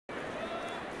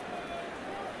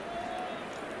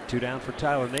2 down for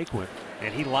Tyler Naquin.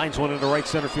 And he lines one into right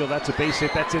center field. That's a base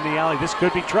hit. That's in the alley. This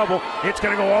could be trouble. It's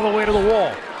going to go all the way to the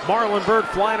wall. Marlon Byrd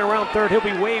flying around third. He'll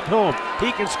be waved home.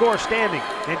 He can score standing.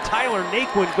 And Tyler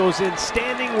Naquin goes in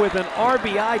standing with an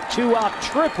RBI 2-out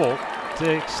triple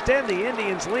to extend the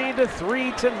Indians' lead to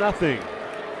 3-0.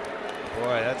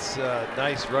 Boy, that's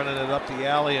nice, running it up the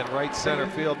alley in right center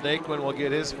field. Naquin will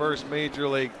get his first major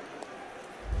league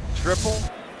triple.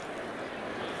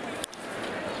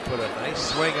 Put a nice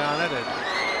swing on it,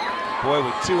 and boy,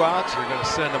 with 2 outs, you're going to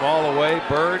send them all away.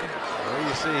 Byrd, there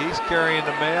you see, he's carrying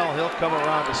the mail. He'll come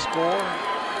around to score,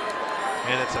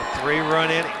 and it's a 3-run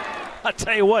inning. I'll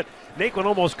tell you what, Naquin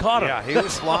almost caught him. Yeah, he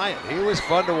was flying. He was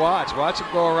fun to watch. Watch him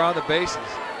go around the bases.